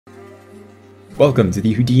Welcome to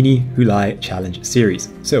the Houdini HOULY Challenge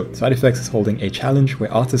Series. So, SideFX is holding a challenge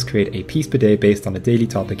where artists create a piece per day based on a daily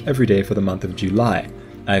topic every day for the month of July.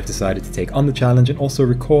 I have decided to take on the challenge and also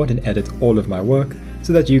record and edit all of my work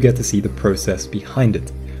so that you get to see the process behind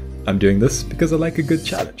it. I'm doing this because I like a good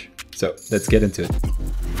challenge. So, let's get into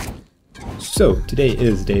it. So, today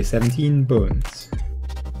is day 17, Bones.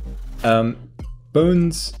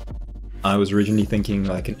 Bones, I was originally thinking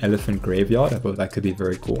like an elephant graveyard. I thought that could be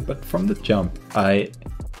very cool, but from the jump, I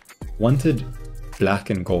wanted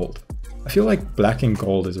black and gold. I feel like black and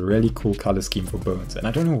gold is a really cool color scheme for Bones, and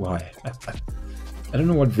I don't know why. I don't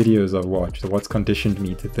know what videos I've watched or what's conditioned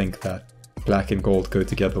me to think that black and gold go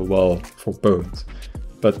together well for Bones,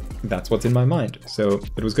 but that's what's in my mind. So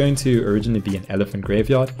it was going to originally be an elephant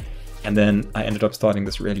graveyard, and then I ended up starting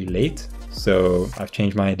this really late, so I've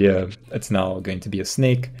changed my idea. It's now going to be a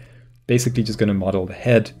snake. Basically just going to model the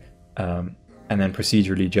head and then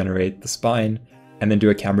procedurally generate the spine and then do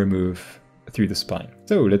a camera move through the spine.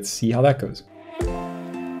 So let's see how that goes.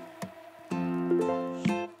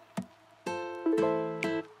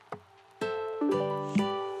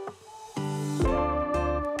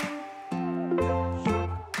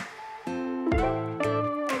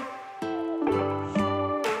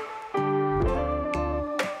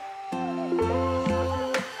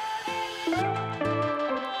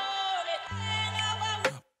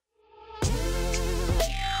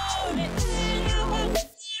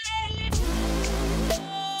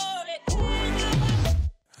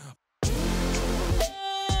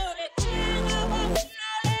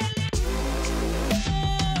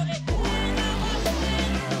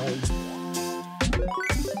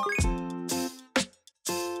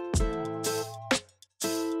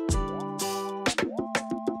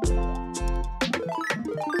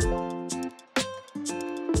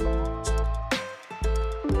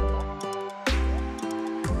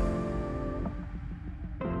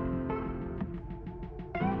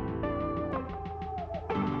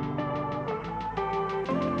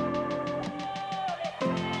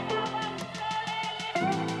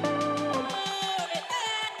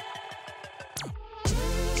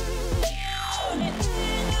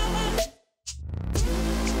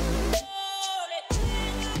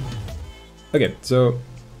 Okay, so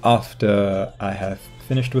after I have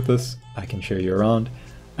finished with this, I can show you around.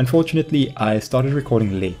 Unfortunately, I started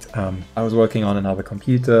recording late. I was working on another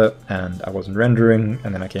computer and I wasn't rendering,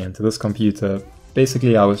 and then I came to this computer.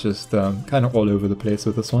 Basically, I was just kind of all over the place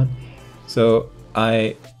with this one. So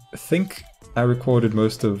I think I recorded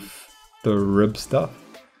most of the rib stuff,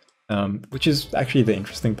 which is actually the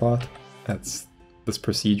interesting part. That's this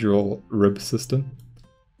procedural rib system.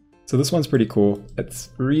 So this one's pretty cool.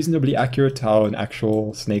 It's reasonably accurate to how an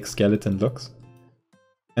actual snake skeleton looks.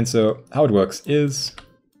 And so how it works is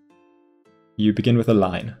you begin with a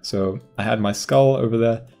line. So I had my skull over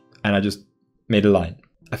there and I just made a line.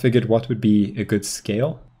 I figured what would be a good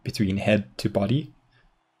scale between head to body,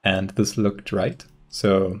 and this looked right.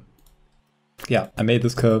 So yeah, I made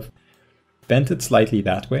this curve, bent it slightly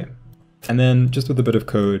that way, and then just with a bit of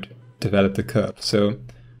code developed a curve. So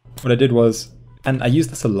what I did was, and I use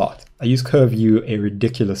this a lot. I use curve view a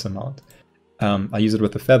ridiculous amount. I use it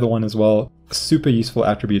with the feather one as well. A super useful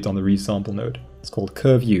attribute on the resample node. It's called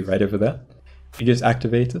curve view right over there. You just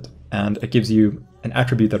activate it and it gives you an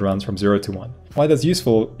attribute that runs from 0 to 1. Why that's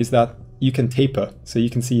useful is that you can taper. So you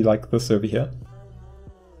can see like this over here.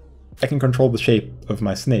 I can control the shape of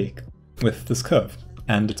my snake with this curve,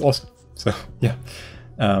 and it's awesome. So yeah,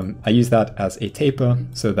 I use that as a taper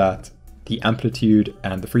so that the amplitude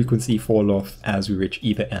and the frequency fall off as we reach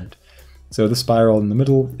either end. So the spiral in the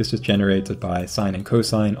middle is just generated by sine and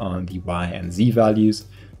cosine on the y and z values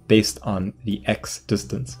based on the x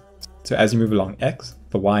distance. So as you move along x,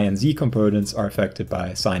 the y and z components are affected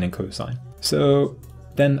by sine and cosine. So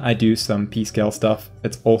then I do some p-scale stuff.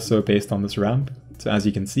 It's also based on this ramp. So as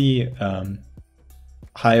you can see,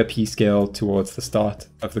 higher p-scale towards the start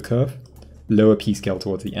of the curve, lower p-scale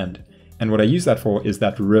towards the end. And what I use that for is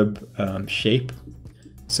that rib shape.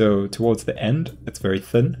 So towards the end, it's very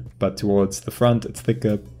thin, but towards the front, it's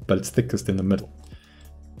thicker, but it's thickest in the middle.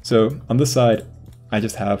 So on this side, I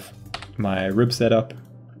just have my rib set up.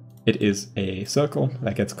 It is a circle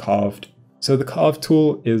that gets carved. So the carve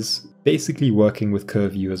tool is basically working with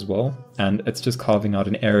curve view as well, and it's just carving out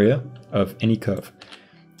an area of any curve.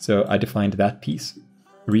 So I defined that piece,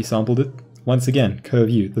 resampled it. Once again, curve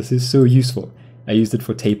view, this is so useful. I used it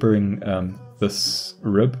for tapering this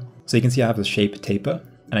rib. So you can see I have the shape taper,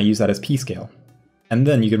 and I use that as p-scale. And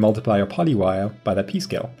then you can multiply your polywire by that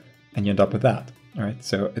p-scale, and you end up with that. All right,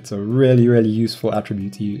 so it's a really, really useful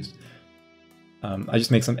attribute to use. I just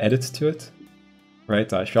make some edits to it,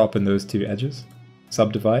 right? I sharpen those two edges,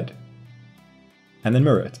 subdivide, and then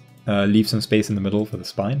mirror it. Leave some space in the middle for the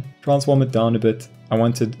spine. Transform it down a bit. I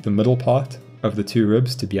wanted the middle part of the two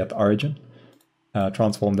ribs to be at the origin.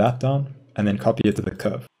 Transform that down, and then copy it to the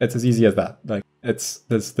curve. It's as easy as that. Like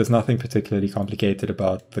there's nothing particularly complicated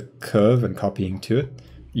about the curve and copying to it.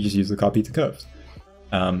 You just use the copy to curves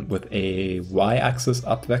with a y-axis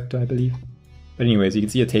up vector, I believe. But anyways, you can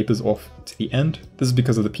see it tapers off to the end. This is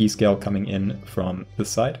because of the p-scale coming in from this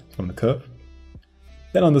side, from the curve.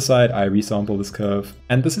 Then on the side, I resample this curve,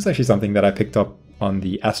 and this is actually something that I picked up on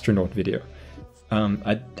the astronaut video.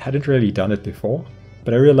 I hadn't really done it before,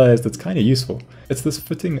 but I realized it's kind of useful. It's this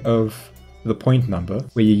fitting of the point number,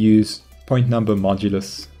 where you use point number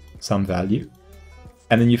modulus some value,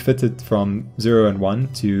 and then you fit it from 0 and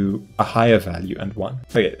 1 to a higher value and 1.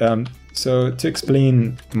 Okay, so to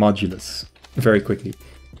explain modulus very quickly,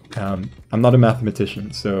 I'm not a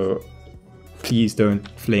mathematician, so please don't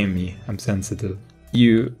flame me, I'm sensitive.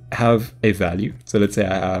 You have a value, so let's say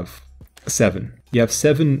I have 7. You have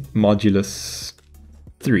 7 modulus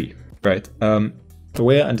 3, right? The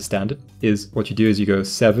way I understand it is what you do is you go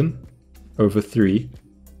 7 over 3,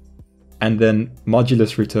 and then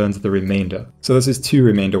modulus returns the remainder. So this is 2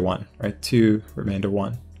 remainder 1, right? 2 remainder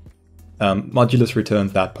 1. Modulus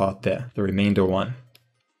returns that part there, the remainder 1.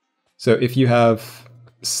 So if you have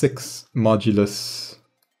 6 modulus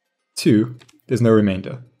 2, there's no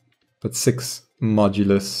remainder. But 6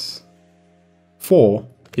 modulus 4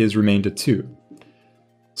 is remainder 2.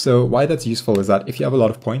 So why that's useful is that if you have a lot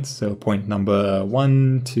of points, so point number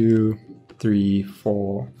 1, 2, 3,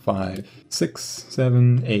 4, 5, 6,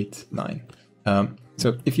 7, 8, 9.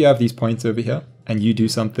 So if you have these points over here and you do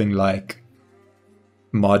something like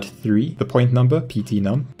mod 3, the point number,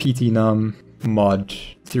 ptnum mod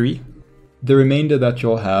 3, the remainder that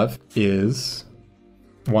you'll have is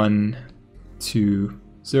 1, 2,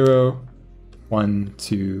 0, 1,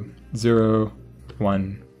 2, 0,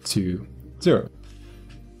 1, 2, 0.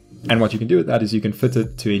 And what you can do with that is you can fit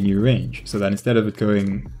it to a new range, so that instead of it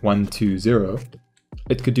going 1, 2, 0,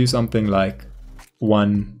 it could do something like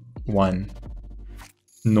 1, 1,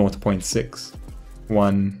 0.6,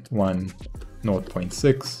 1, 1,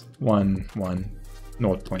 0.6, 1, 1,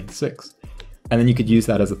 0.6. And then you could use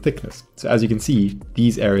that as a thickness. So as you can see,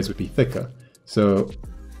 these areas would be thicker. So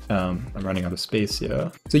I'm running out of space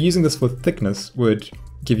here. So using this for thickness would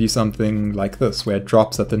give you something like this, where it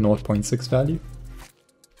drops at the 0.6 value.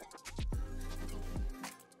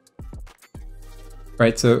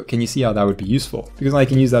 Right, so can you see how that would be useful? Because I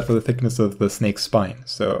can use that for the thickness of the snake's spine.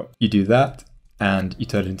 So you do that, and you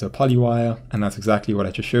turn it into a polywire, and that's exactly what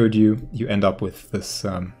I just showed you. You end up with this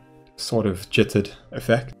sort of jittered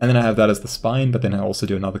effect. And then I have that as the spine, but then I also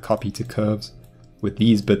do another copy to curves with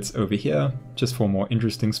these bits over here, just for a more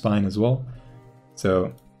interesting spine as well.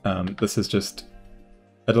 So this is just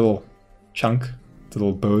a little chunk, it's a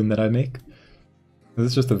little bone that I make. This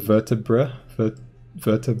is just a vertebrae. But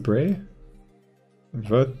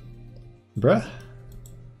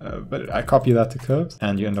I copy that to curves,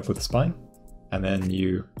 and you end up with a spine. And then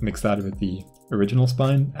you mix that with the original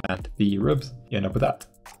spine and the ribs, you end up with that.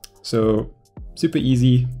 So super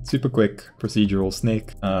easy, super quick procedural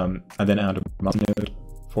snake. And then add a mouse node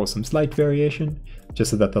for some slight variation,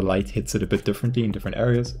 just so that the light hits it a bit differently in different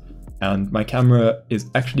areas. And my camera is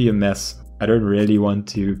actually a mess. I don't really want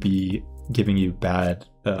to be giving you bad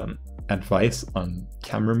advice on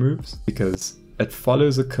camera moves, because it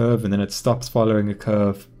follows a curve and then it stops following a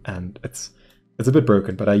curve, and it's a bit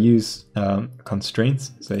broken. But I use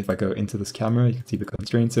constraints. So if I go into this camera, you can see the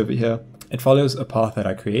constraints over here. It follows a path that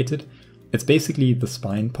I created. It's basically the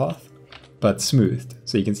spine path, but smoothed.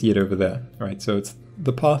 So you can see it over there, right? So it's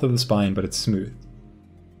the path of the spine, but it's smooth,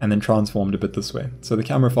 and then transformed a bit this way. So the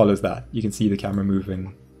camera follows that. You can see the camera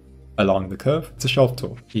moving along the curve. It's a shelf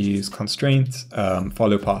tool. You use constraint,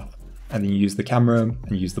 follow path, and then you use the camera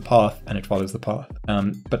and you use the path, and it follows the path.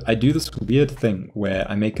 But I do this weird thing where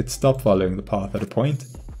I make it stop following the path at a point,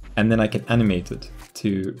 and then I can animate it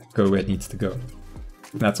to go where it needs to go.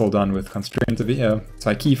 And that's all done with constraint over here.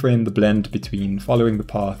 So I keyframe the blend between following the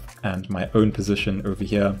path and my own position over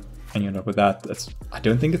here, and you end up with that. I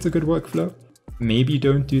don't think it's a good workflow. Maybe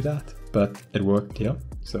don't do that, but it worked here.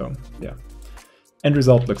 So yeah. End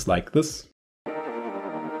result looks like this.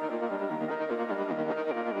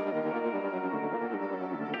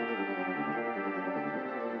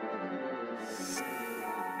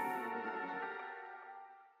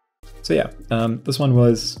 So yeah, this one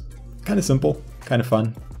was kind of simple, kind of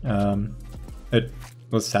fun. It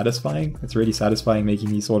was satisfying. It's really satisfying making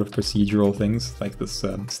these sort of procedural things like this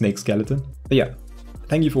snake skeleton. But yeah,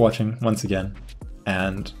 thank you for watching once again,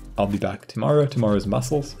 and I'll be back tomorrow. Tomorrow's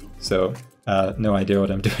muscles, so no idea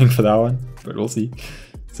what I'm doing for that one, but we'll see.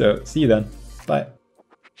 So see you then. Bye.